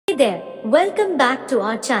there, welcome back to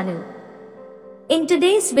our channel. In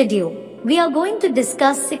today's video, we are going to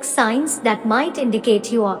discuss 6 signs that might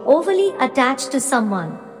indicate you are overly attached to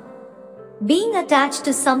someone. Being attached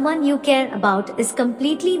to someone you care about is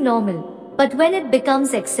completely normal, but when it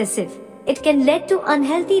becomes excessive, it can lead to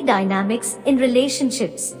unhealthy dynamics in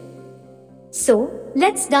relationships. So,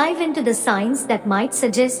 let's dive into the signs that might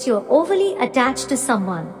suggest you're overly attached to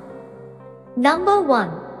someone. Number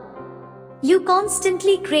 1. You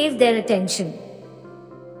constantly crave their attention.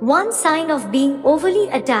 One sign of being overly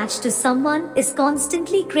attached to someone is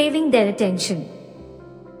constantly craving their attention.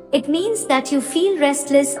 It means that you feel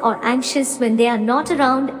restless or anxious when they are not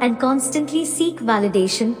around and constantly seek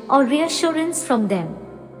validation or reassurance from them.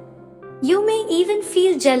 You may even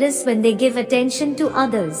feel jealous when they give attention to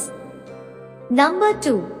others. Number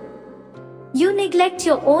 2. You neglect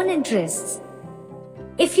your own interests.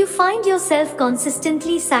 If you find yourself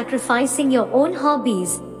consistently sacrificing your own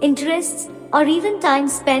hobbies, interests, or even time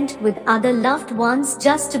spent with other loved ones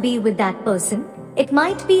just to be with that person, it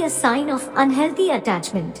might be a sign of unhealthy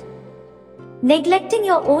attachment. Neglecting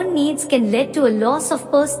your own needs can lead to a loss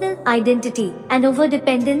of personal identity and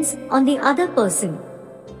overdependence on the other person.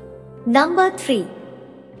 Number 3.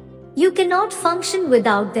 You cannot function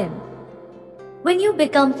without them. When you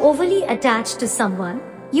become overly attached to someone,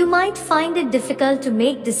 you might find it difficult to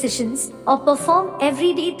make decisions or perform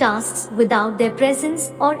everyday tasks without their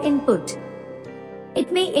presence or input.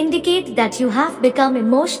 It may indicate that you have become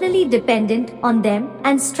emotionally dependent on them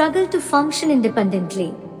and struggle to function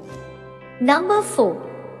independently. Number 4.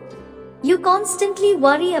 You constantly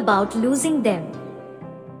worry about losing them.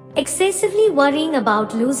 Excessively worrying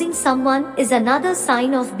about losing someone is another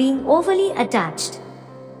sign of being overly attached.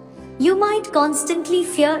 You might constantly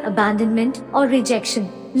fear abandonment or rejection,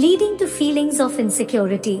 leading to feelings of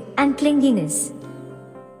insecurity and clinginess.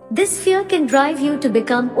 This fear can drive you to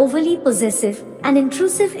become overly possessive and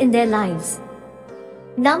intrusive in their lives.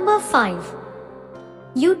 Number 5.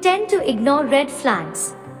 You tend to ignore red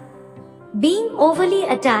flags. Being overly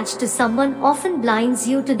attached to someone often blinds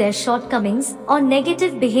you to their shortcomings or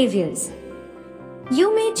negative behaviors.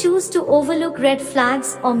 You may choose to overlook red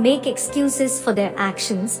flags or make excuses for their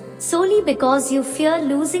actions solely because you fear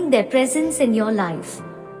losing their presence in your life.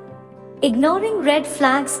 Ignoring red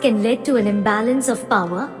flags can lead to an imbalance of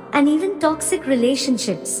power and even toxic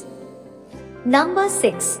relationships. Number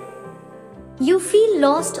 6. You feel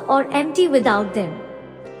lost or empty without them.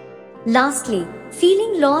 Lastly,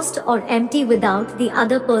 feeling lost or empty without the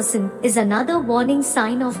other person is another warning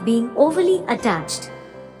sign of being overly attached.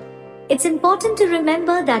 It's important to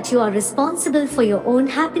remember that you are responsible for your own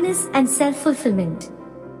happiness and self-fulfillment.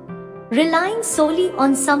 Relying solely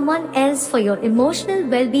on someone else for your emotional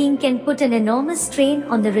well-being can put an enormous strain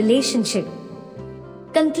on the relationship.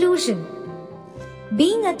 Conclusion.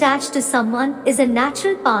 Being attached to someone is a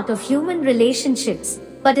natural part of human relationships,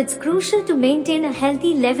 but it's crucial to maintain a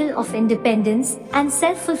healthy level of independence and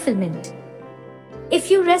self-fulfillment. If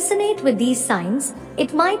you resonate with these signs,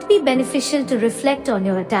 it might be beneficial to reflect on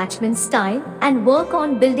your attachment style and work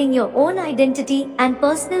on building your own identity and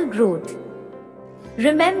personal growth.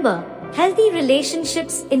 Remember, healthy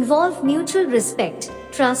relationships involve mutual respect,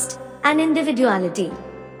 trust, and individuality.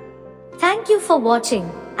 Thank you for watching,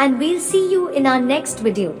 and we'll see you in our next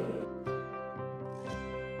video.